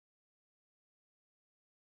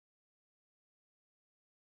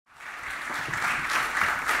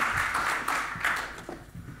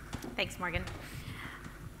Thanks, Morgan.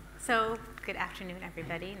 So, good afternoon,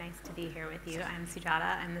 everybody. Nice to be here with you. I'm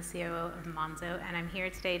Sujata. I'm the COO of Monzo, and I'm here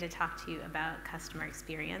today to talk to you about customer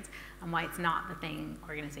experience and why it's not the thing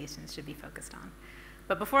organizations should be focused on.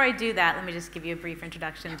 But before I do that, let me just give you a brief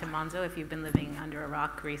introduction to Monzo if you've been living under a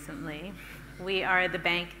rock recently. We are the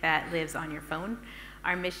bank that lives on your phone.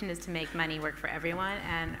 Our mission is to make money work for everyone,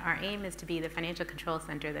 and our aim is to be the financial control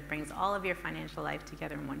center that brings all of your financial life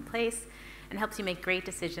together in one place and helps you make great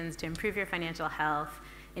decisions to improve your financial health,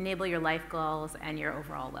 enable your life goals, and your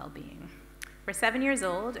overall well-being. We're 7 years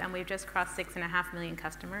old, and we've just crossed 6.5 million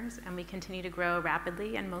customers, and we continue to grow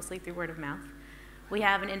rapidly and mostly through word of mouth. We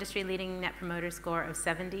have an industry-leading Net Promoter Score of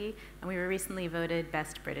 70, and we were recently voted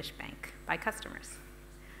Best British Bank by customers.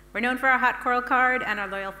 We're known for our hot coral card and our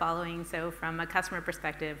loyal following, so from a customer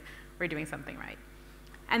perspective, we're doing something right.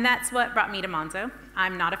 And that's what brought me to Monzo.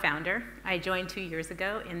 I'm not a founder. I joined 2 years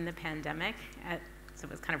ago in the pandemic, so it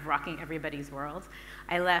was kind of rocking everybody's world.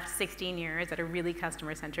 I left 16 years at a really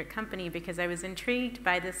customer-centric company because I was intrigued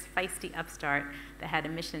by this feisty upstart that had a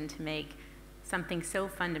mission to make something so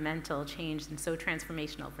fundamental change and so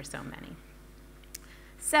transformational for so many.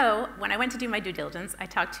 So when I went to do my due diligence, I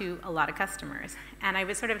talked to a lot of customers, and I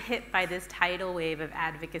was sort of hit by this tidal wave of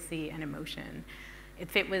advocacy and emotion.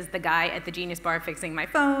 If it was the guy at the Genius Bar fixing my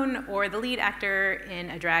phone, or the lead actor in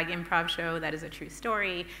a drag improv show that is a true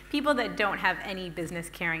story, people that don't have any business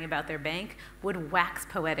caring about their bank would wax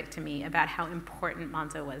poetic to me about how important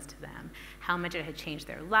Monzo was to them, how much it had changed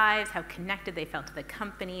their lives, how connected they felt to the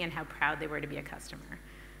company, and how proud they were to be a customer.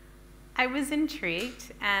 I was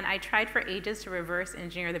intrigued, and I tried for ages to reverse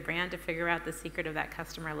engineer the brand to figure out the secret of that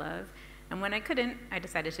customer love. And when I couldn't, I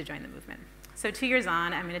decided to join the movement. So 2 years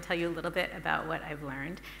on, I'm going to tell you a little bit about what I've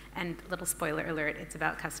learned. And little spoiler alert, it's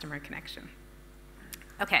about customer connection.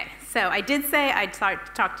 OK, so I did say I'd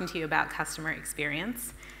start talking to you about customer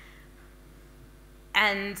experience.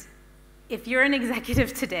 And if you're an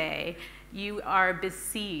executive today, you are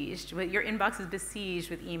besieged, your inbox is besieged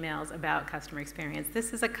with emails about customer experience.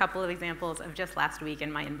 This is a couple of examples of just last week in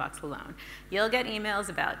my inbox alone. You'll get emails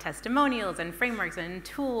about testimonials and frameworks and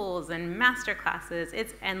tools and master classes.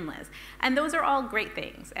 It's endless. And those are all great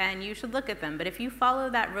things, and you should look at them. But if you follow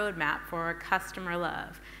that roadmap for customer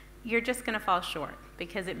love, you're just going to fall short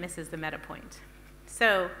because it misses the meta point.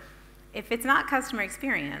 So if it's not customer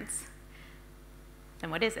experience,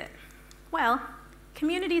 then what is it? Well,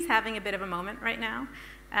 community's having a bit of a moment right now.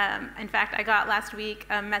 In fact, I got last week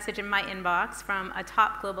a message in my inbox from a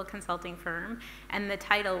top global consulting firm, and the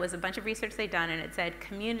title was a bunch of research they'd done, and it said,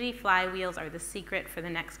 "Community flywheels are the secret for the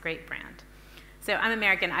next great brand." So I'm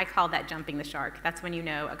American, I call that jumping the shark. That's when you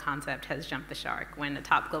know a concept has jumped the shark, when a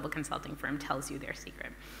top global consulting firm tells you their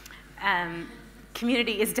secret.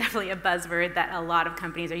 Community is definitely a buzzword that a lot of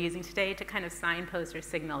companies are using today to kind of signpost or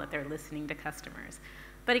signal that they're listening to customers.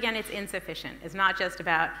 But again, it's insufficient. It's not just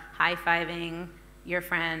about high-fiving your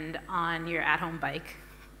friend on your at-home bike,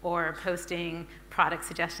 or posting product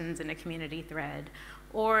suggestions in a community thread,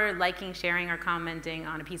 or liking, sharing, or commenting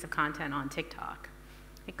on a piece of content on TikTok.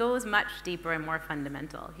 It goes much deeper and more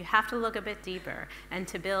fundamental. You have to look a bit deeper. And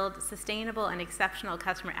to build sustainable and exceptional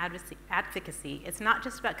customer advocacy, it's not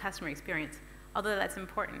just about customer experience, although that's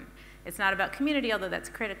important. It's not about community, although that's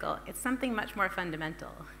critical. It's something much more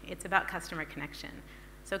fundamental. It's about customer connection.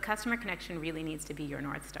 So customer connection really needs to be your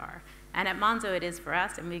North Star. And at Monzo, it is for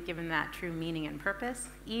us, and we've given that true meaning and purpose,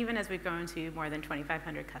 even as we've grown to more than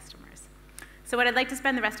 2,500 customers. So what I'd like to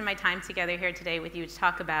spend the rest of my time together here today with you to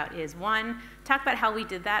talk about is, one, talk about how we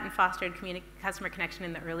did that and fostered customer connection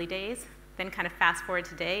in the early days, then kind of fast forward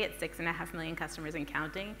today at 6.5 million customers and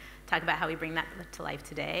counting, talk about how we bring that to life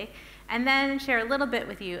today, and then share a little bit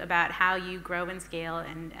with you about how you grow and scale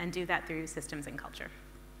and do that through systems and culture.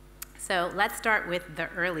 So let's start with the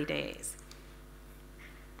early days.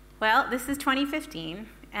 Well, this is 2015,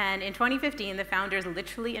 and in 2015, the founders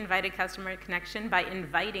literally invited customer connection by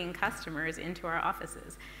inviting customers into our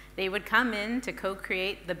offices. They would come in to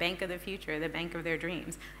co-create the bank of the future, the bank of their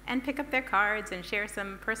dreams, and pick up their cards and share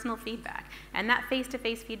some personal feedback. And that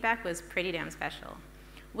face-to-face feedback was pretty damn special.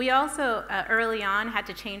 We also, early on, had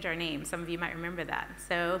to change our name. Some of you might remember that.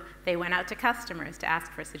 So they went out to customers to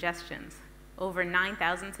ask for suggestions. Over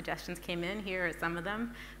 9,000 suggestions came in. Here are some of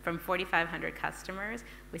them from 4,500 customers.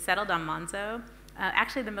 We settled on Monzo.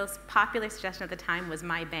 Actually, the most popular suggestion at the time was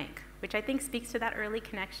My Bank, which I think speaks to that early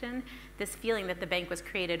connection, this feeling that the bank was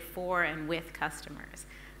created for and with customers.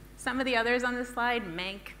 Some of the others on this slide,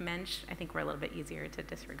 Mank, Mensch, I think were a little bit easier to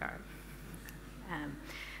disregard.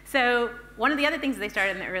 So one of the other things they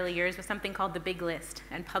started in the early years was something called the Big List,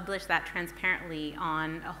 and published that transparently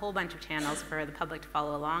on a whole bunch of channels for the public to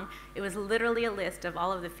follow along. It was literally a list of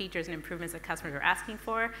all of the features and improvements that customers were asking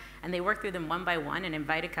for, and they worked through them one by one and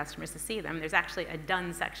invited customers to see them. There's actually a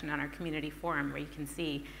done section on our community forum where you can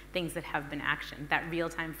see things that have been actioned, that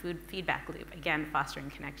real-time feedback loop, again, fostering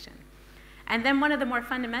connection. And then one of the more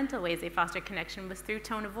fundamental ways they foster connection was through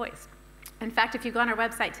tone of voice. In fact, if you go on our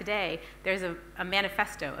website today, there's a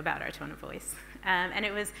manifesto about our tone of voice. And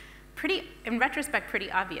it was pretty, in retrospect,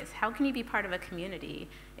 pretty obvious. How can you be part of a community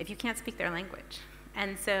if you can't speak their language?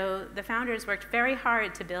 And so the founders worked very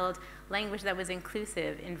hard to build language that was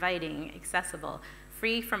inclusive, inviting, accessible,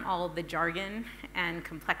 free from all the jargon and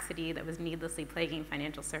complexity that was needlessly plaguing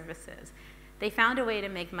financial services. They found a way to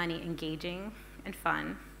make money engaging and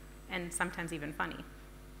fun, and sometimes even funny.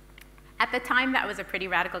 At the time, that was a pretty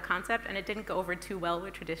radical concept, and it didn't go over too well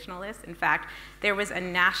with traditionalists. In fact, there was a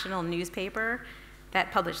national newspaper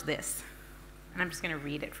that published this, and I'm just going to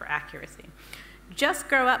read it for accuracy. "Just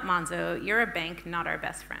grow up, Monzo. You're a bank, not our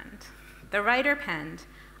best friend." The writer penned,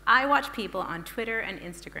 "I watch people on Twitter and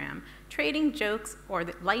Instagram trading jokes or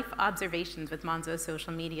life observations with Monzo's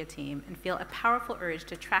social media team and feel a powerful urge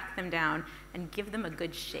to track them down and give them a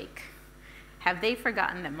good shake. Have they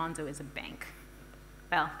forgotten that Monzo is a bank?"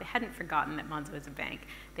 Well, they hadn't forgotten that Monzo was a bank.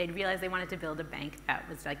 They'd realized they wanted to build a bank that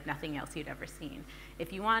was like nothing else you'd ever seen.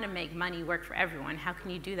 If you want to make money work for everyone, how can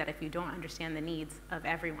you do that if you don't understand the needs of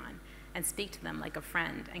everyone and speak to them like a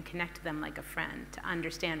friend and connect to them like a friend to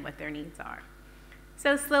understand what their needs are?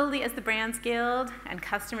 So slowly, as the brand scaled and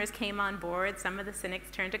customers came on board, some of the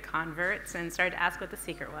cynics turned to converts and started to ask what the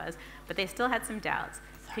secret was, but they still had some doubts.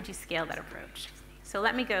 Could you scale that approach? So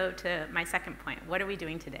let me go to my second point. What are we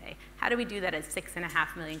doing today? How do we do that at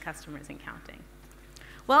 6.5 million customers and counting?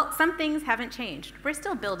 Well, some things haven't changed. We're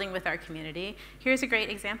still building with our community. Here's a great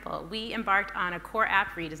example. We embarked on a core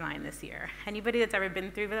app redesign this year. Anybody that's ever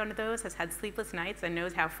been through one of those has had sleepless nights and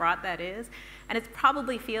knows how fraught that is. And it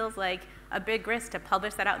probably feels like a big risk to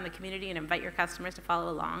publish that out in the community and invite your customers to follow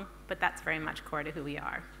along, but that's very much core to who we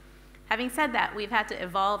are. Having said that, we've had to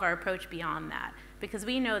evolve our approach beyond that, because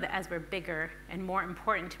we know that as we're bigger and more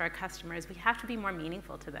important to our customers, we have to be more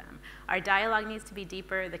meaningful to them. Our dialogue needs to be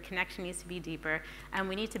deeper, the connection needs to be deeper, and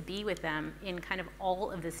we need to be with them in kind of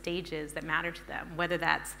all of the stages that matter to them, whether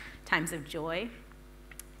that's times of joy,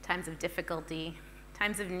 times of difficulty,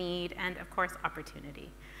 times of need, and of course,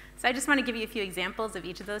 opportunity. So I just want to give you a few examples of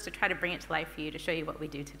each of those to try to bring it to life for you to show you what we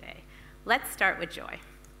do today. Let's start with joy.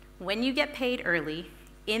 When you get paid early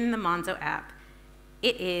in the Monzo app,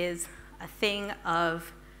 it is a thing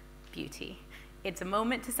of beauty. It's a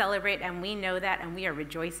moment to celebrate, and we know that, and we are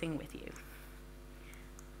rejoicing with you.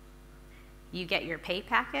 You get your pay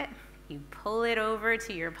packet, you pull it over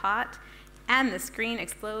to your pot, and the screen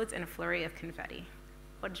explodes in a flurry of confetti.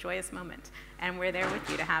 What a joyous moment, and we're there with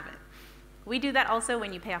you to have it. We do that also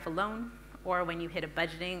when you pay off a loan, or when you hit a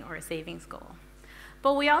budgeting or a savings goal.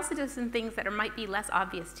 But we also do some things that might be less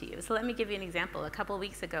obvious to you. So let me give you an example. A couple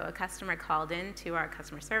weeks ago, a customer called in to our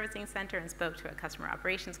customer servicing center and spoke to a customer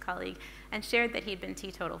operations colleague and shared that he'd been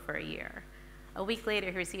teetotal for a year. A week later,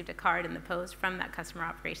 he received a card in the post from that customer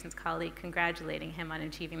operations colleague congratulating him on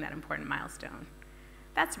achieving that important milestone.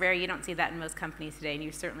 That's rare. You don't see that in most companies today, and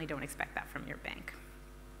you certainly don't expect that from your bank.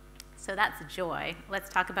 So that's joy. Let's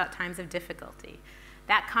talk about times of difficulty.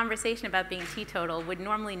 That conversation about being teetotal would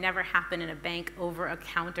normally never happen in a bank over a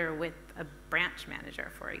counter with a branch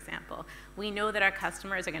manager, for example. We know that our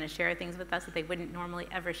customers are going to share things with us that they wouldn't normally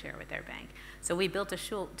ever share with their bank. So we built a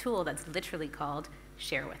tool that's literally called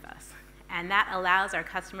Share With Us. And that allows our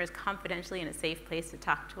customers confidentially in a safe place to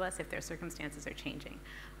talk to us if their circumstances are changing.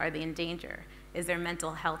 Are they in danger? Is their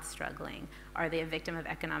mental health struggling? Are they a victim of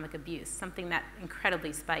economic abuse? Something that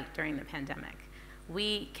incredibly spiked during the pandemic.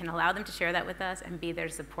 We can allow them to share that with us and be there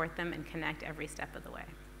to support them and connect every step of the way.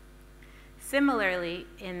 Similarly,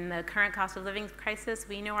 in the current cost of living crisis,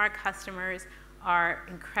 we know our customers are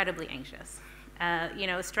incredibly anxious.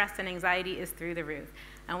 Stress and anxiety is through the roof.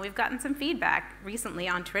 And we've gotten some feedback. Recently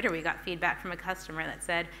on Twitter, we got feedback from a customer that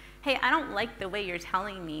said, "Hey, I don't like the way you're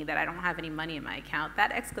telling me that I don't have any money in my account.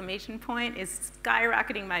 That exclamation point is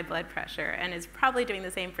skyrocketing my blood pressure and is probably doing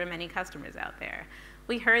the same for many customers out there."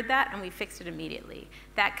 We heard that and we fixed it immediately.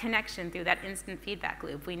 That connection through that instant feedback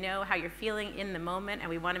loop. We know how you're feeling in the moment, and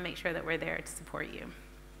we want to make sure that we're there to support you.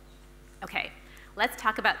 Okay, let's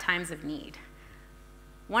talk about times of need.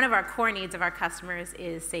 One of our core needs of our customers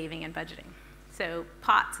is saving and budgeting. So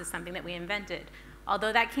POTS is something that we invented,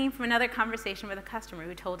 although that came from another conversation with a customer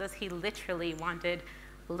who told us he literally wanted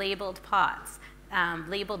labeled pots,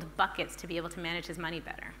 labeled buckets to be able to manage his money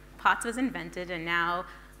better. POTS was invented, and now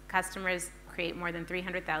customers create more than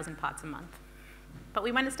 300,000 pots a month. But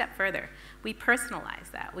we went a step further. We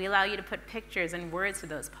personalize that. We allow you to put pictures and words to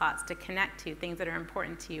those pots to connect to things that are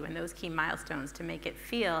important to you and those key milestones to make it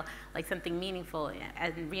feel like something meaningful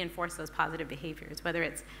and reinforce those positive behaviors, whether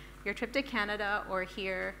it's your trip to Canada or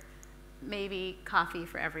here, maybe coffee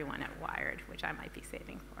for everyone at Wired, which I might be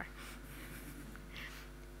saving for.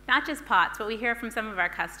 Not just pots, but we hear from some of our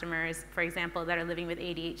customers, for example, that are living with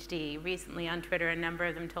ADHD. Recently on Twitter, a number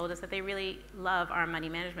of them told us that they really love our money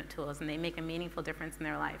management tools and they make a meaningful difference in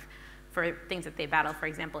their life for things that they battle, for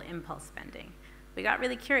example, impulse spending. We got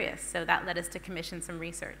really curious, so that led us to commission some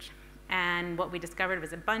research. And what we discovered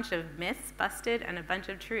was a bunch of myths busted and a bunch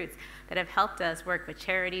of truths that have helped us work with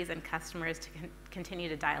charities and customers to continue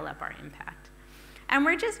to dial up our impact. And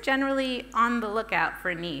we're just generally on the lookout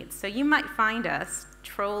for needs. So you might find us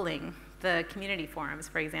trolling the community forums,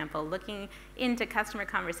 for example, looking into customer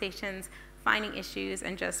conversations, finding issues,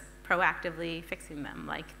 and just proactively fixing them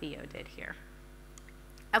like Theo did here.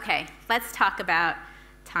 Okay, let's talk about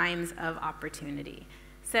times of opportunity.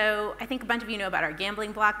 So I think a bunch of you know about our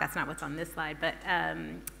gambling block. That's not what's on this slide, but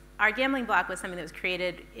our gambling block was something that was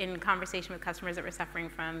created in conversation with customers that were suffering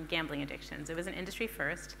from gambling addictions. It was an industry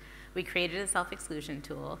first. We created a self-exclusion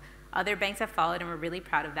tool. Other banks have followed, and we're really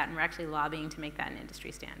proud of that, and we're actually lobbying to make that an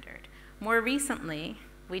industry standard. More recently,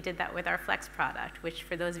 we did that with our Flex product, which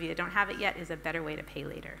for those of you that don't have it yet is a better way to pay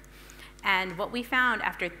later. And what we found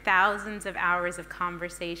after thousands of hours of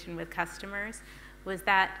conversation with customers was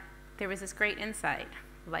that there was this great insight.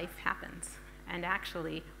 Life happens. And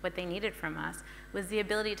actually, what they needed from us was the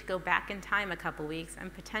ability to go back in time a couple weeks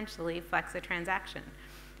and potentially flex a transaction.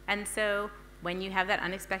 And so when you have that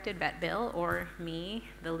unexpected vet bill, or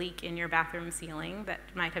the leak in your bathroom ceiling that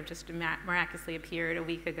might have just miraculously appeared a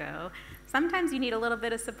week ago, sometimes you need a little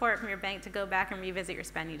bit of support from your bank to go back and revisit your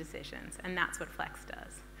spending decisions, and that's what Flex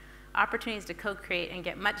does. Opportunities to co-create and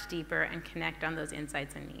get much deeper and connect on those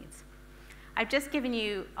insights and needs. I've just given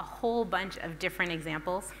you a whole bunch of different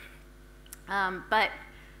examples, but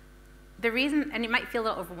the reason, and it might feel a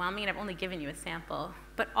little overwhelming, and I've only given you a sample,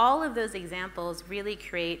 but all of those examples really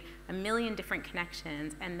create a million different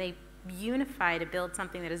connections, and they unify to build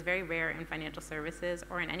something that is very rare in financial services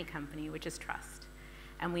or in any company, which is trust.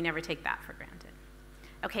 And we never take that for granted.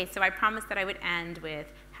 Okay, so I promised that I would end with,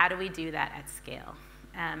 how do we do that at scale?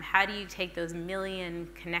 How do you take those million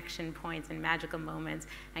connection points and magical moments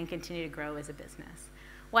and continue to grow as a business?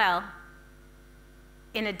 Well,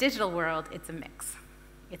 in a digital world, it's a mix.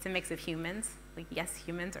 It's a mix of humans. Like, yes,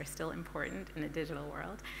 humans are still important in a digital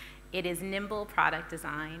world. It is nimble product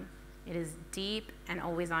design. It is deep and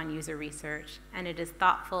always-on user research. And it is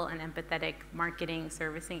thoughtful and empathetic marketing,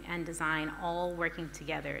 servicing, and design all working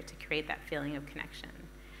together to create that feeling of connection.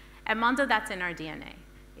 At Monzo, that's in our DNA.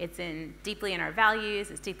 It's deeply in our values.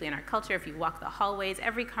 It's deeply in our culture. If you walk the hallways,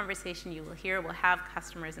 every conversation you will hear will have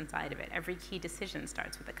customers inside of it. Every key decision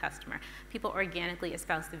starts with a customer. People organically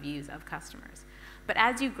espouse the views of customers. But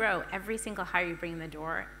as you grow, every single hire you bring in the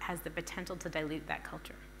door has the potential to dilute that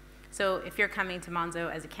culture. So if you're coming to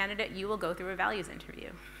Monzo as a candidate, you will go through a values interview.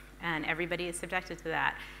 And everybody is subjected to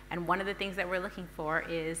that. And one of the things that we're looking for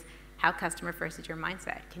is, how customer first is your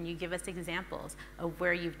mindset? Can you give us examples of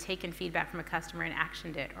where you've taken feedback from a customer and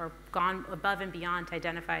actioned it, or gone above and beyond to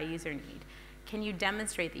identify a user need? Can you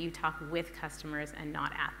demonstrate that you talk with customers and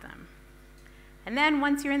not at them? And then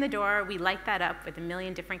once you're in the door, we light that up with a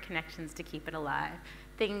million different connections to keep it alive.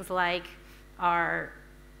 Things like our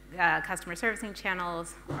customer servicing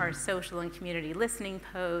channels, our social and community listening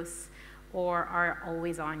posts, or our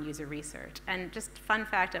always-on user research. And just fun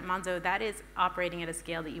fact, at Monzo, that is operating at a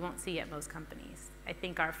scale that you won't see at most companies. I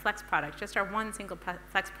think our Flex product, just our one single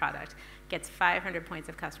Flex product, gets 500 points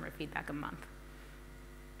of customer feedback a month.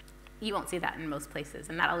 You won't see that in most places,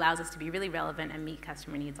 and that allows us to be really relevant and meet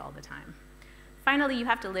customer needs all the time. Finally, you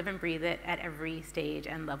have to live and breathe it at every stage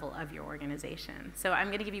and level of your organization. So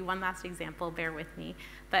I'm gonna give you one last example, bear with me.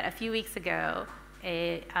 But a few weeks ago,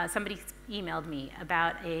 somebody emailed me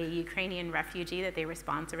about a Ukrainian refugee that they were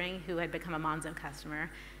sponsoring who had become a Monzo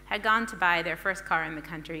customer, had gone to buy their first car in the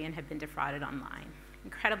country and had been defrauded online.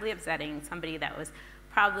 Incredibly upsetting, somebody that was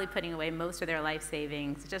probably putting away most of their life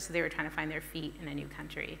savings just so they were trying to find their feet in a new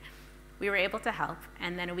country. We were able to help,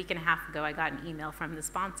 and then a week and a half ago I got an email from the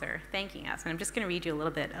sponsor thanking us, and I'm just gonna read you a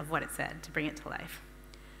little bit of what it said to bring it to life.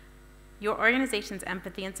 Your organization's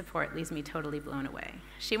empathy and support leaves me totally blown away.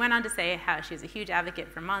 She went on to say how she's a huge advocate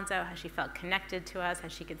for Monzo, how she felt connected to us, how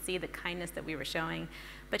she could see the kindness that we were showing.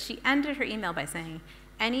 But she ended her email by saying,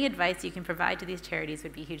 any advice you can provide to these charities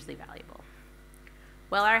would be hugely valuable.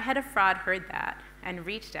 Well, our head of fraud heard that and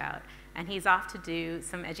reached out and he's off to do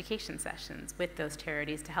some education sessions with those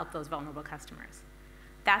charities to help those vulnerable customers.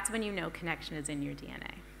 That's when you know connection is in your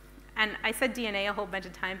DNA. And I said DNA a whole bunch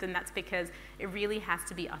of times, and that's because it really has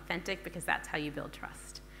to be authentic, because that's how you build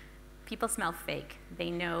trust. People smell fake. They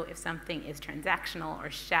know if something is transactional or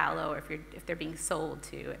shallow, or if they're being sold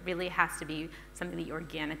to. It really has to be something that you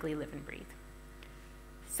organically live and breathe.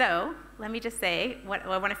 So let me just say, I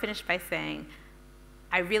want to finish by saying,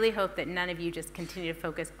 I really hope that none of you just continue to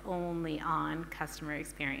focus only on customer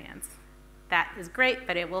experience. That is great,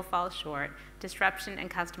 but it will fall short. Disruption and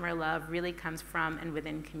customer love really comes from and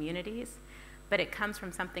within communities, but it comes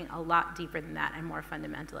from something a lot deeper than that and more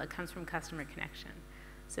fundamental. It comes from customer connection.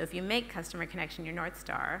 So if you make customer connection your North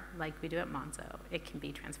Star, like we do at Monzo, it can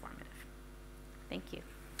be transformative. Thank you.